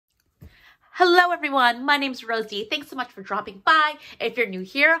Hello everyone, my name's Rosie. Thanks so much for dropping by. If you're new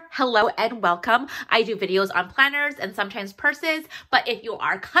here, hello and welcome. I do videos on planners and sometimes purses, but if you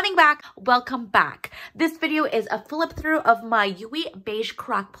are coming back, welcome back. This video is a flip through of my Yiwi Beige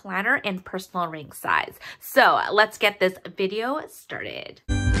Croc planner in personal ring size. So let's get this video started.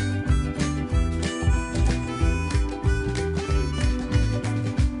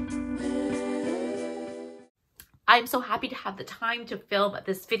 I'm so happy to have the time to film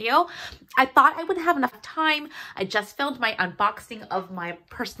this video. I thought I wouldn't have enough time. I just filmed my unboxing of my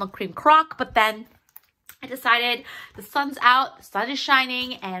personal cream croc, but then I decided the sun's out, the sun is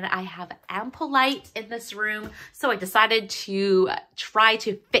shining, and I have ample light in this room. So I decided to try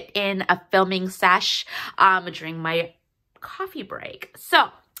to fit in a filming sesh during my coffee break. So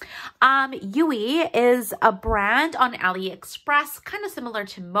Yiwi is a brand on AliExpress, kind of similar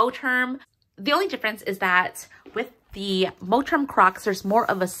to Moterm. The only difference is that with the Moterm Crocs, there's more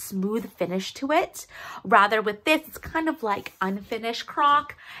of a smooth finish to it. Rather with this, it's kind of like unfinished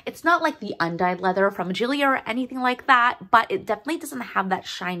croc. It's not like the undyed leather from Julia or anything like that, but it definitely doesn't have that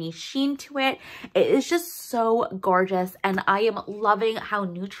shiny sheen to it. It is just so gorgeous, and I am loving how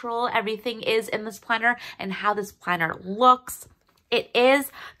neutral everything is in this planner and how this planner looks. It is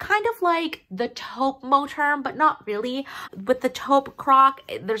kind of like the taupe Moterm, but not really. With the taupe croc,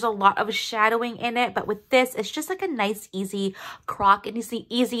 there's a lot of shadowing in it, but with this, it's just like a nice, easy croc, and you see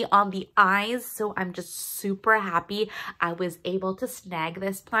easy on the eyes. So I'm just super happy I was able to snag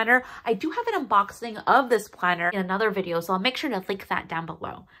this planner. I do have an unboxing of this planner in another video, so I'll make sure to link that down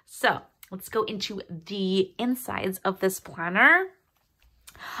below. So let's go into the insides of this planner.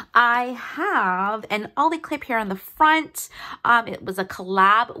 I have an AliClip here on the front. It was a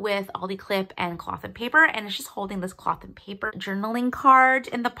collab with AliClip and Cloth and Paper, and it's just holding this Cloth and Paper journaling card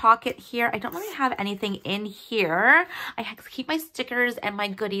in the pocket here. I don't really have anything in here. I have to keep my stickers and my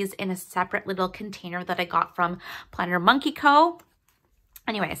goodies in a separate little container that I got from Plannermonkeyco.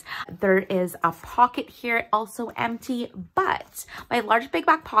 Anyways, there is a pocket here, also empty, but my large big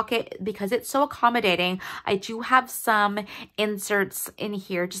back pocket, because it's so accommodating, I do have some inserts in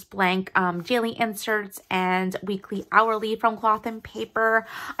here, just blank daily inserts and weekly, hourly from Cloth and Paper.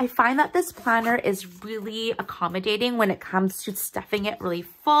 I find that this planner is really accommodating when it comes to stuffing it really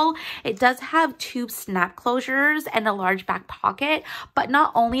full. It does have two snap closures and a large back pocket, but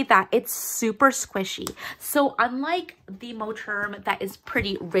not only that, it's super squishy. So unlike the Moterm that is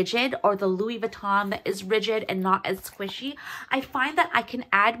pretty rigid, or the Louis Vuitton that is rigid and not as squishy, I find that I can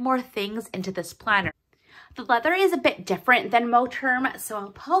add more things into this planner. The leather is a bit different than Moterm, so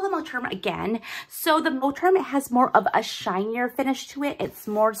I'll pull the Moterm again. So the Moterm, it has more of a shinier finish to it. It's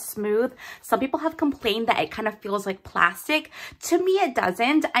more smooth. Some people have complained that it kind of feels like plastic. To me, it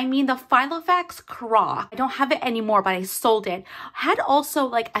doesn't. I mean, the Final Effects Croc, I don't have it anymore, but I sold it, had also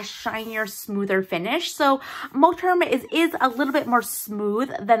like a shinier, smoother finish. So Moterm is a little bit more smooth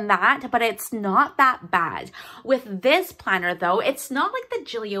than that, but it's not that bad. With this planner though, it's not like the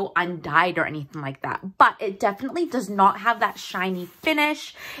Gilio undyed or anything like that, but it definitely does not have that shiny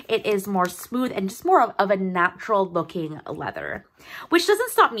finish. It is more smooth and just more of a natural looking leather, which doesn't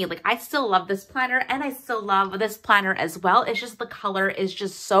stop me. Like, I still love this planner and I still love this planner as well. It's just the color is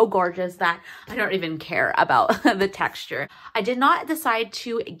just so gorgeous that I don't even care about the texture. I did not decide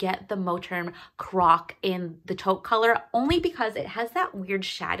to get the Moterm Croc in the taupe color only because it has that weird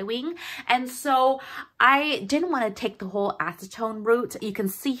shadowing. And so I didn't want to take the whole acetone route. You can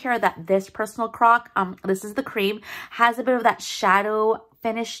see here that this personal croc, this is the cream, has a bit of that shadow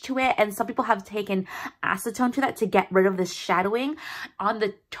finish to it, and some people have taken acetone to that to get rid of this shadowing. On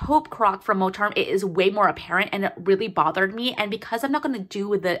the taupe croc from Moterm, it is way more apparent and it really bothered me, and because I'm not going to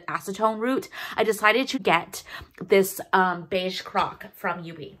do the acetone route, I decided to get this beige croc from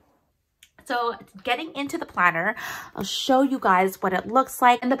Yiwi. So getting into the planner, I'll show you guys what it looks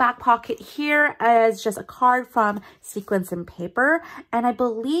like. In the back pocket here is just a card from Sequins and Paper. And I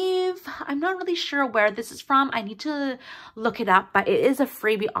believe, I'm not really sure where this is from. I need to look it up, but it is a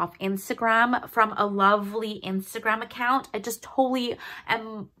freebie off Instagram from a lovely Instagram account. I just totally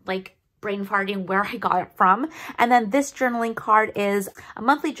am like brain farting where I got it from. And then this journaling card is a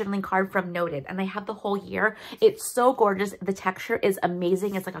monthly journaling card from Noted, and I have the whole year. It's so gorgeous. The texture is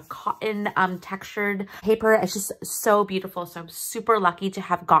amazing. It's like a cotton textured paper. It's just so beautiful. So I'm super lucky to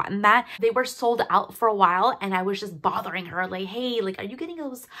have gotten that. They were sold out for a while, and I was just bothering her like, hey, like, are you getting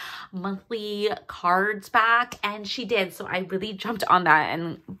those monthly cards back? And she did. So I really jumped on that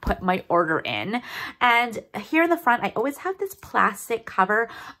and put my order in. And here in the front, I always have this plastic cover.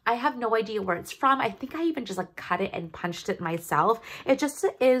 I have no no idea where it's from. I think I even just like cut it and punched it myself. It just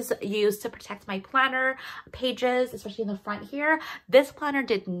is used to protect my planner pages, especially in the front here. This planner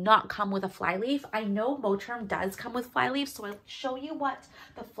did not come with a flyleaf. I know Motrin does come with flyleaf, so I'll show you what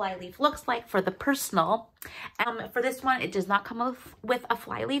the flyleaf looks like for the personal. For this one, it does not come with a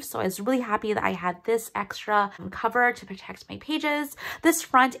flyleaf, so I was really happy that I had this extra cover to protect my pages. This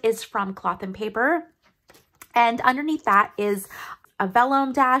front is from Cloth and Paper, and underneath that is a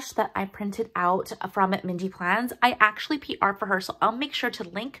vellum dash that I printed out from Mrstee.plans. I actually PR for her, so I'll make sure to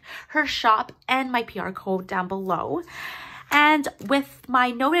link her shop and my PR code down below. And with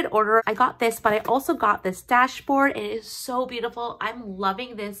my noted order, I got this, but I also got this dashboard. It is so beautiful. I'm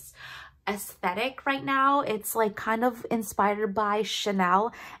loving this aesthetic right now. It's like kind of inspired by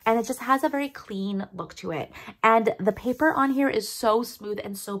Chanel, and it just has a very clean look to it. And the paper on here is so smooth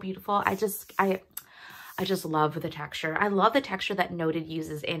and so beautiful. I just love the texture. I love the texture that Noted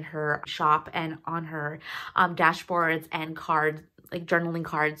uses in her shop and on her dashboards and cards, like journaling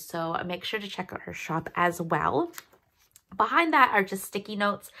cards. So make sure to check out her shop as well. Behind that are just sticky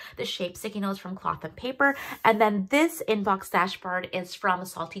notes, the shape sticky notes from Cloth and Paper. And then this inbox dashboard is from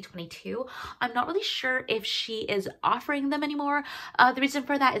SaltyTwentytwo. I'm not really sure if she is offering them anymore. The reason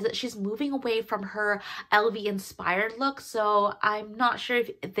for that is that she's moving away from her LV inspired look. So I'm not sure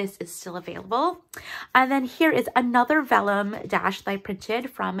if this is still available. And then here is another vellum dash that I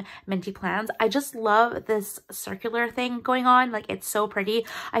printed from Mrstee.plans. I just love this circular thing going on. Like, it's so pretty.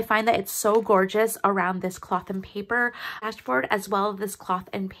 I find that it's so gorgeous around this Cloth and Paper dashboard, as well as this Cloth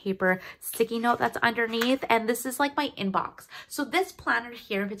and Paper sticky note that's underneath. And this is like my inbox. So this planner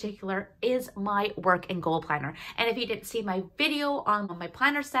here in particular is my work and goal planner. And if you didn't see my video on my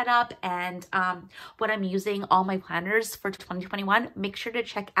planner setup and what I'm using all my planners for 2021, make sure to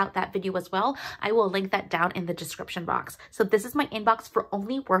check out that video as well. I will link that down in the description box. So this is my inbox for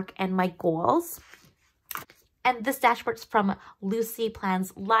only work and my goals. And this dashboard's from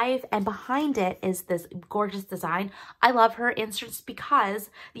Mrstee.plans Live, and behind it is this gorgeous design. I love her inserts because,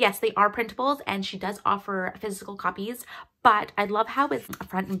 yes, they are printables, and she does offer physical copies, but I love how it's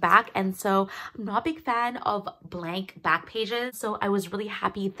front and back, and so I'm not a big fan of blank back pages, so I was really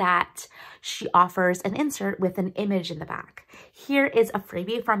happy that she offers an insert with an image in the back. Here is a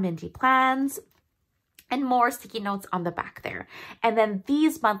freebie from Mrstee.plans, and more sticky notes on the back there. And then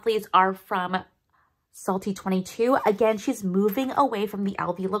these monthlies are from SaltyTwentytwo. Again, she's moving away from the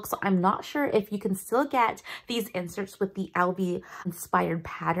LV look, so I'm not sure if you can still get these inserts with the LV inspired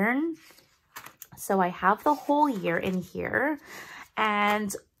pattern. So I have the whole year in here,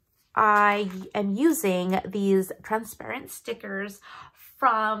 and I am using these transparent stickers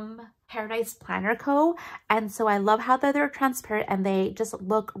from Plannermonkeyco, and so I love how they're transparent and they just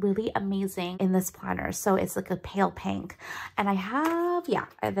look really amazing in this planner. So it's like a pale pink, and I have, yeah,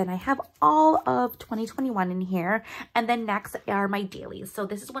 and then I have all of 2021 in here. And then next are my dailies. So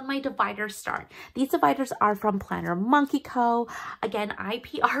this is when my dividers start. These dividers are from Plannermonkeyco. Again, I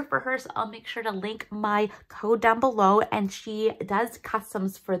PR for her, so I'll make sure to link my code down below, and she does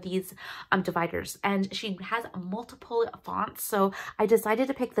customs for these dividers, and she has multiple fonts. So I decided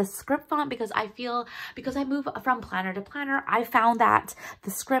to pick the script font because I feel, because I move from planner to planner, I found that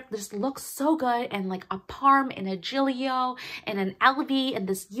the script just looks so good, and like a Parm and a Gilio and an LV and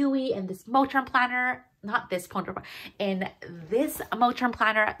this Yiwi and this Motrin planner, not this planner, in this Motrin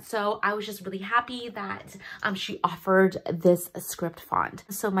planner. So I was just really happy that she offered this script font.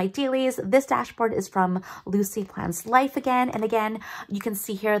 So my dailies, this dashboard is from Mrstee.plans Life again. And again, you can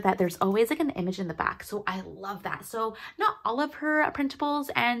see here that there's always like an image in the back. So I love that. So not all of her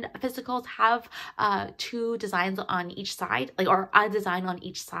printables and physicals have two designs on each side, like, or a design on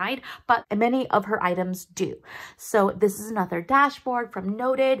each side, but many of her items do. So this is another dashboard from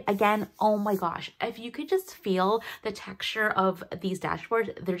Noted. Again, oh my gosh, if you could just feel the texture of these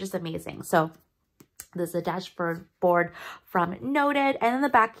dashboards, they're just amazing. So this is a dashboard board from Noted. And in the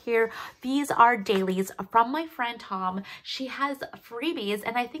back here, these are dailies from my friend Thom. She has freebies,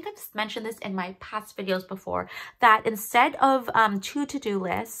 and I think I've mentioned this in my past videos before, that instead of two to-do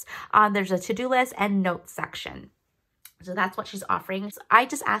lists, there's a to-do list and notes section. So that's what she's offering. So I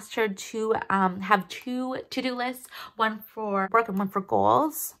just asked her to have two to-do lists, one for work and one for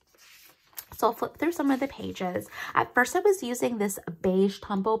goals. So I'll flip through some of the pages. At first I was using this beige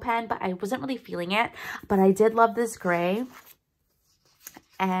Tombow pen, but I wasn't really feeling it. But I did love this gray.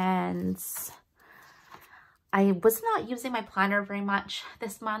 And I was not using my planner very much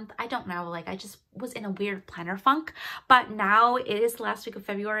this month. I don't know, like I just was in a weird planner funk. But now it is the last week of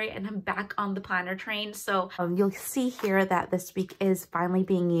February and I'm back on the planner train. So you'll see here that this week is finally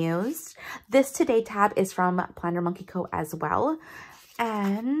being used. This Today tab is from Plannermonkeyco as well.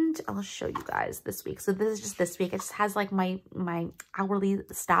 And I'll show you guys this week. So this is just this week. It just has like my hourly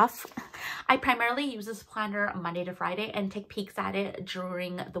stuff. I primarily use this planner Monday to Friday and take peeks at it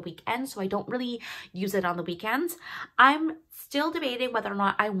during the weekend. So I don't really use it on the weekends. I'm still debating whether or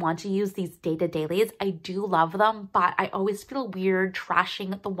not I want to use these data dailies. I do love them, but I always feel weird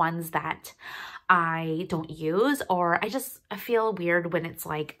trashing the ones that I don't use, or I feel weird when it's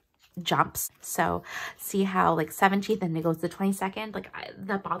like jumps. So see how like 17th and it goes to the 22nd, like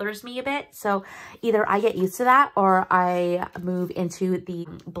that bothers me a bit. So either I get used to that or I move into the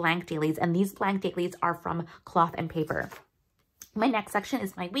blank dailies, and these blank dailies are from Cloth and Paper. My next section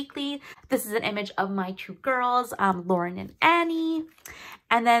is my weekly. This is an image of my two girls, Lauren and Annie.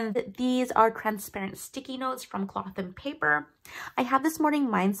 And then these are transparent sticky notes from Cloth and Paper. I have this morning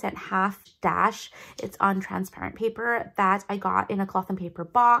mindset half dash. It's on transparent paper that I got in a Cloth and Paper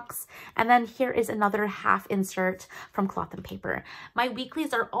box. And then here is another half insert from Cloth and Paper. My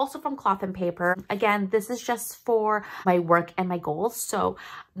weeklies are also from Cloth and Paper. Again, this is just for my work and my goals. So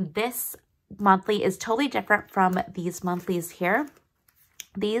this monthly is totally different from these monthlies here.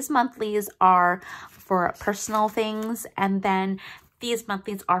 These monthlies are for personal things, and then these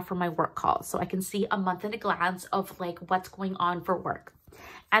monthlies are for my work calls. So I can see a month at a glance of like what's going on for work.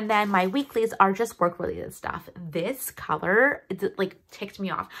 And then my weeklies are just work related stuff. This color, it like ticked me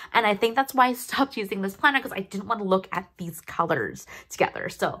off. And I think that's why I stopped using this planner, because I didn't want to look at these colors together.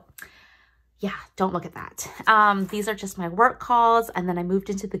 So yeah, don't look at that. These are just my work calls. And then I moved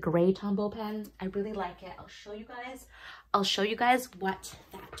into the gray Tombow pen. I really like it. I'll show you guys what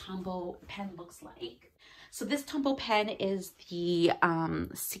that Tombow pen looks like. So this Tombow pen is the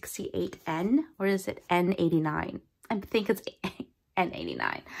 68N, or is it N89? I think it's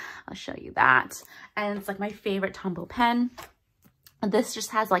N89. I'll show you that. And it's like my favorite Tombow pen. And this just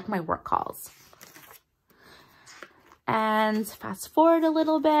has like my work calls. And fast forward a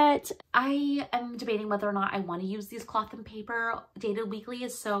little bit, I am debating whether or not I want to use these Cloth and Paper dated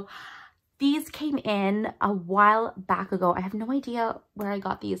weeklies. So these came in a while back ago. I have no idea where I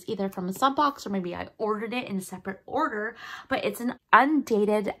got these, either from a sub box or maybe I ordered it in a separate order, but it's an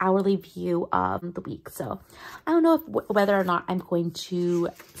undated hourly view of the week. So I don't know whether or not I'm going to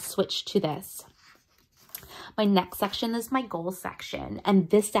switch to this. My next section is my goals section, and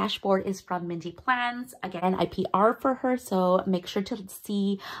this dashboard is from Mrstee.plans. Again, I PR for her, so make sure to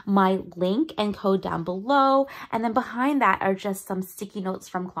see my link and code down below. And then behind that are just some sticky notes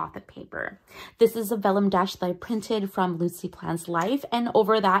from Cloth and Paper. This is a vellum dash that I printed from Mrstee.plans Life, and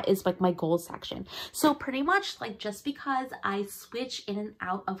over that is like my goals section. So pretty much like just because I switch in and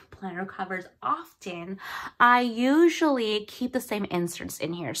out of planner covers often, I usually keep the same inserts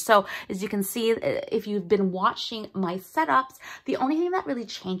in here. So as you can see, if you've been watching my setups, the only thing that really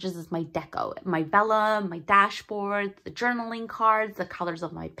changes is my deco, my vellum, my dashboard, the journaling cards, the colors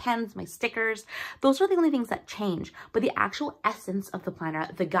of my pens, my stickers. Those are the only things that change, but the actual essence of the planner,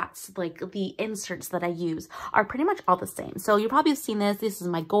 the guts, like the inserts that I use, are pretty much all the same. So you probably have seen this. This is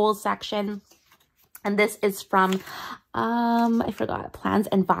my goals section. And this is from, I forgot, Plans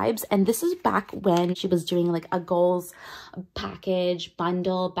and Vibes. And this is back when she was doing like a goals package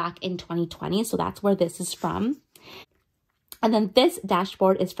bundle back in 2020. So that's where this is from. And then this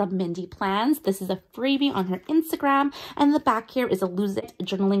dashboard is from Mrstee.plans. This is a freebie on her Instagram. And the back here is a Lose It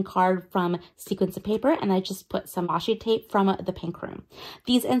journaling card from Sequins of Paper. And I just put some washi tape from the Pink Room.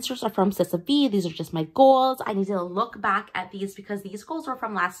 These inserts are from Sessavee. These are just my goals. I need to look back at these because these goals were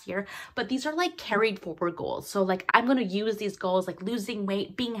from last year. But these are like carried forward goals. So like I'm going to use these goals like losing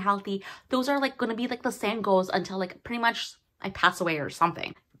weight, being healthy. Those are like going to be like the same goals until like pretty much I pass away or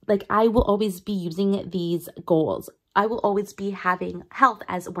something. Like I will always be using these goals. I will always be having health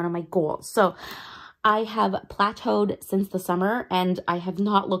as one of my goals. So I have plateaued since the summer, and I have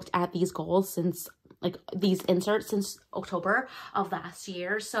not looked at these goals since like these inserts since October of last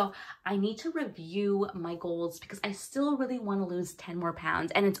year. So I need to review my goals because I still really want to lose 10 more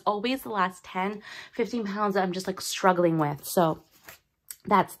pounds. And it's always the last 10, 15 pounds that I'm just like struggling with. So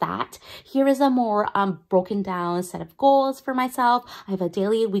that's that. Here is a more broken down set of goals for myself. I have a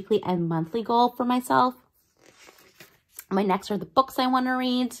daily, weekly, and monthly goal for myself. My next are the books I want to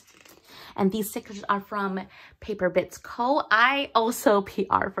read. And these stickers are from MayPaperCo. I also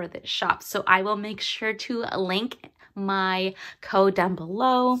PR for this shop, so I will make sure to link my code down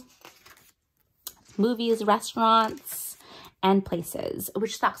below. Movies, restaurants, and places,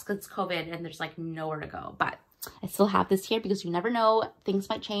 which sucks because it's COVID and there's like nowhere to go. But I still have this here because you never know. Things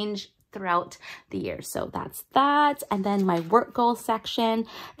might change throughout the year. So that's that. And then my work goal section,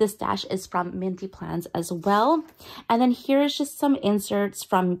 this dash is from Mrstee.plans as well. And then here's just some inserts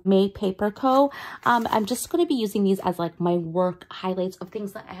from MayPaperCo. I'm just going to be using these as like my work highlights of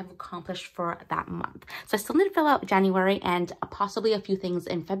things that I have accomplished for that month. So I still need to fill out January and possibly a few things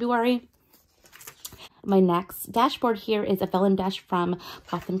in February. My next dashboard here is a vellum dash from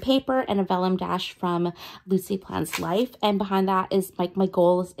Cloth and Paper and a vellum dash from Lucy.Plans Life. And behind that is like my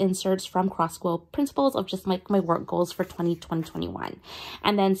goals inserts from CrossbowPrintables of just like my work goals for 2021.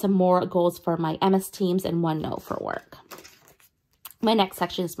 And then some more goals for my MS Teams and OneNote for work. My next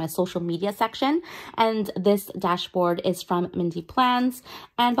section is my social media section, and this dashboard is from Mrstee.Plans,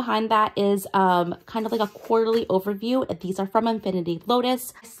 and behind that is kind of like a quarterly overview. These are from Infinity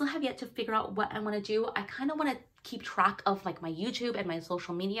Lotus. I still have yet to figure out what I want to do. I kind of want to keep track of like my YouTube and my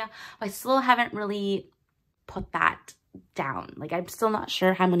social media, but I still haven't really put that down. Like, I'm still not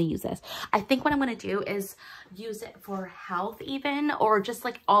sure how I'm going to use this. I think what I'm going to do is use it for health even, or just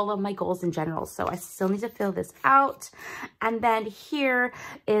like all of my goals in general. So I still need to fill this out. And then here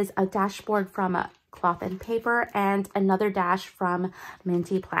is a dashboard from Cloth and Paper and another dash from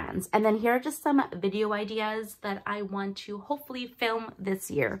Mrstee.Plans. And then here are just some video ideas that I want to hopefully film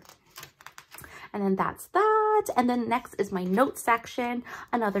this year. And then that's that. And then next is my notes section,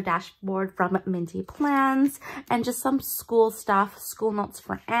 another dashboard from Mrstee.Plans, and just some school stuff, school notes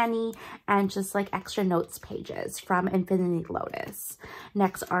for Annie, and just like extra notes pages from Infinity Lotus.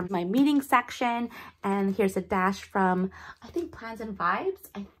 Next are my meeting section, and here's a dash from, I think, Plans and Vibes.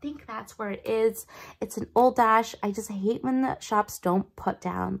 I think that's where it is. It's an old dash. I just hate when the shops don't put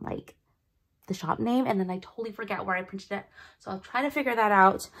down like the shop name, and then I totally forget where I printed it, so I'll try to figure that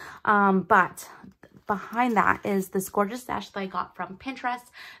out. But behind that is this gorgeous dash that I got from Pinterest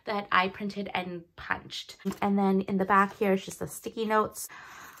that I printed and punched. And then in the back here is just the sticky notes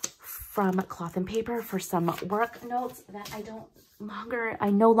from Cloth and Paper for some work notes that I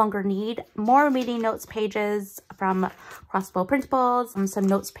no longer need. More meeting notes pages from CrossbowPrintables, and some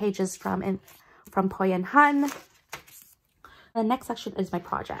notes pages from Poi Hun. The next section is my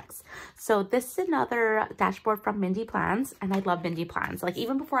projects. So this is another dashboard from Mrstee.Plans, and I love Mrstee.Plans. Like,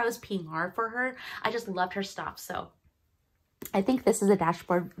 even before I was PR for her, I just loved her stuff. So I think this is a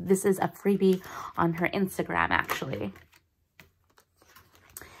dashboard. This is a freebie on her Instagram, actually.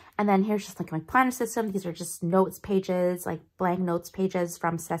 And then here's just like my planner system. These are just notes pages, like blank notes pages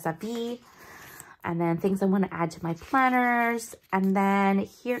from Sessavee. And then things I want to add to my planners. And then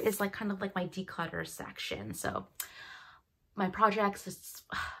here is like kind of like my declutter section. So my projects,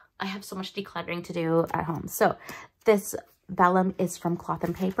 I have so much decluttering to do at home. So this vellum is from Cloth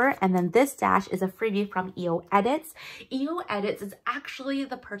and Paper, and then this dash is a freebie from EO Edits. EO Edits is actually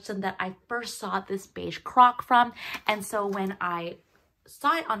the person that I first saw this Beige Croc from, and so when I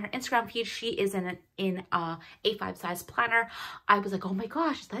saw it on her Instagram feed, she is in a A5 size planner. I was like, oh my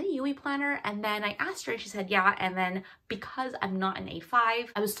gosh, is that a Yiwi planner? And then I asked her and she said, yeah. And then because I'm not an A5,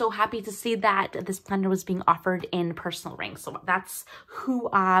 I was so happy to see that this planner was being offered in personal rings. So that's who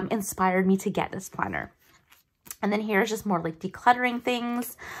inspired me to get this planner. And then here's just more like decluttering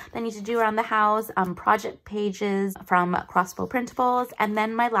things that I need to do around the house, project pages from CrossbowPrintables, and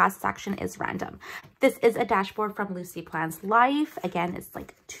then my last section is random. This is a dashboard from Lucy.Plans Life. Again, it's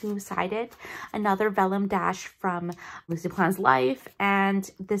like two-sided. Another vellum dash from Lucy.Plans Life,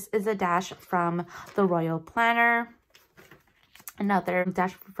 and this is a dash from the Royal Planner. Another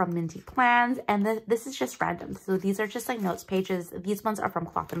dash from Mrstee.Plans, and this is just random. So these are just like notes pages. These ones are from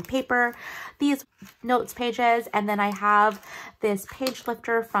Cloth and Paper, these notes pages, and then I have this page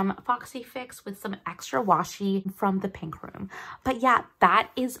lifter from Foxy Fix with some extra washi from the Pink Room. But yeah, that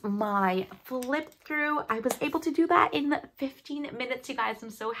is my flip through. I was able to do that in 15 minutes, you guys.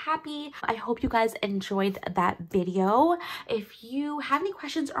 I'm so happy. I hope you guys enjoyed that video. If you have any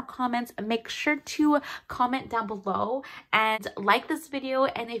questions or comments, make sure to comment down below and like this video.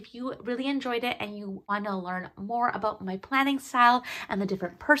 And if you really enjoyed it and you want to learn more about my planning style and the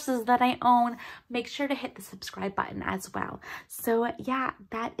different purses that I own, make sure to hit the subscribe button as well. So yeah,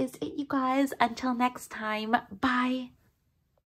 that is it, you guys. Until next time, bye.